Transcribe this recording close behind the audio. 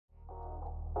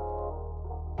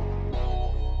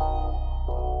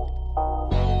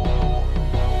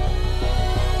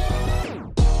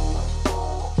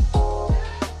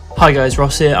Hi guys,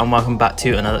 Ross here and welcome back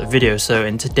to another video. So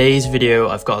in today's video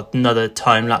I've got another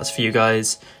time lapse for you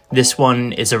guys. This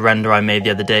one is a render I made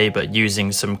the other day but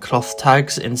using some cloth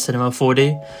tags in Cinema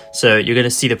 4D. So you're going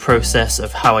to see the process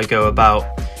of how I go about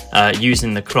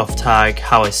using the cloth tag,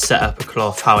 how I set up a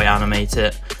cloth, how I animate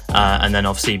it, and then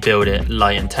obviously build it,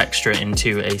 light and texture it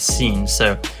into a scene.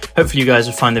 So hopefully you guys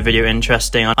will find the video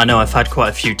interesting. I know I've had quite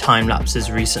a few time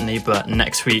lapses recently, but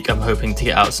next week I'm hoping to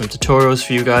get out some tutorials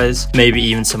for you guys, maybe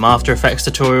even some After Effects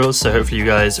tutorials, so hopefully you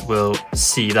guys will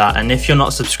see that. And if you're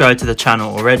not subscribed to the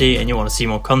channel already and you want to see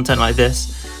more content like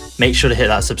this, make sure to hit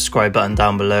that subscribe button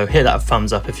down below, hit that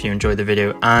thumbs up if you enjoyed the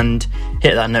video, and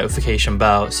hit that notification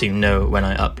bell so you know when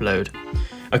I upload.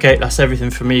 Okay, that's everything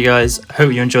from me guys.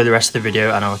 Hope you enjoy the rest of the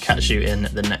video and I will catch you in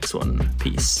the next one.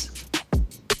 Peace.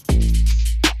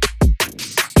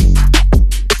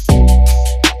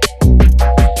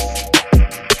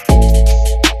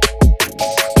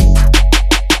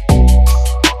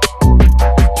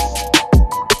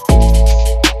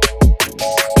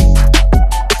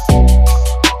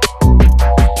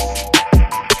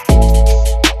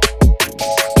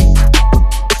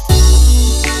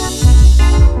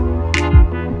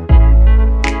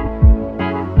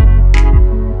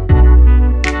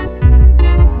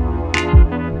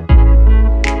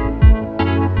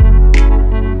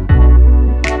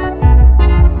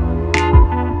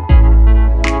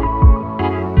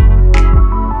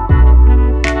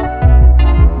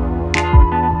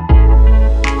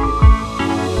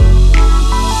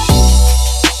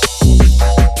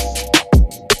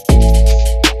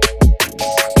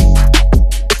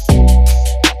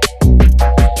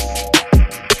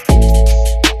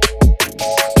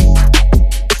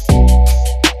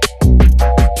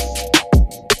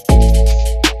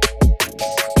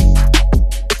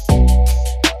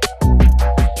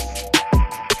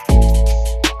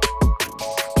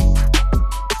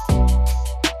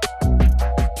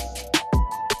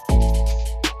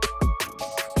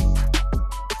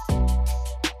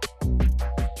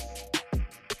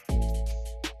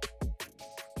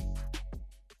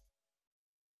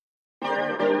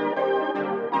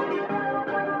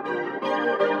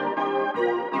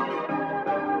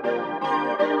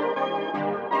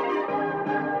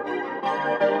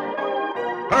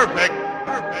 Perfect.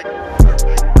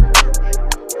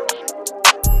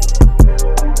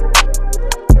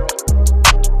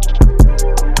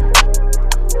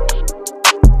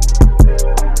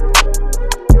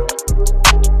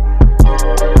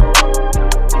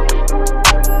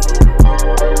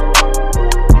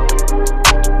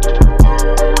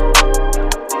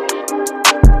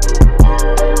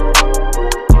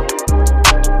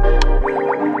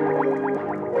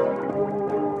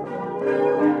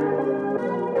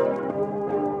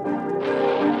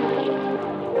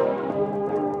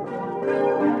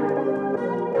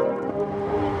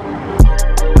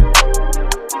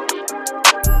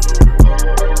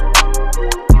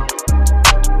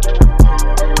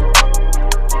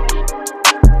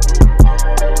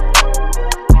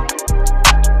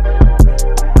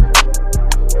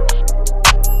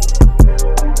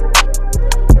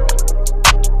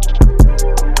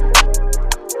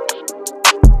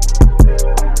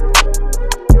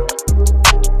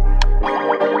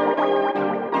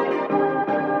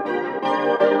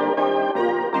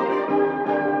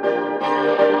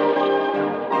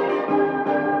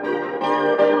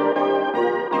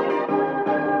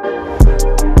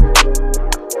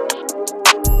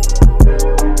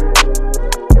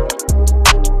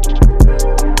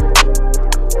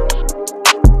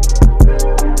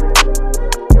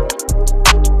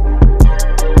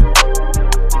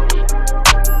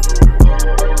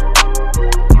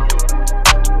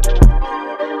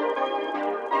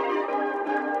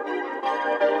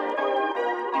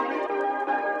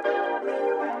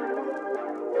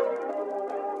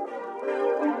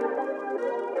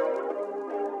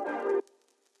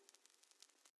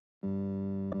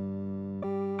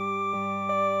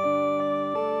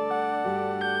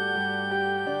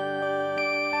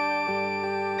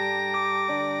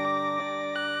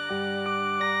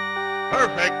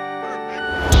 Perfect.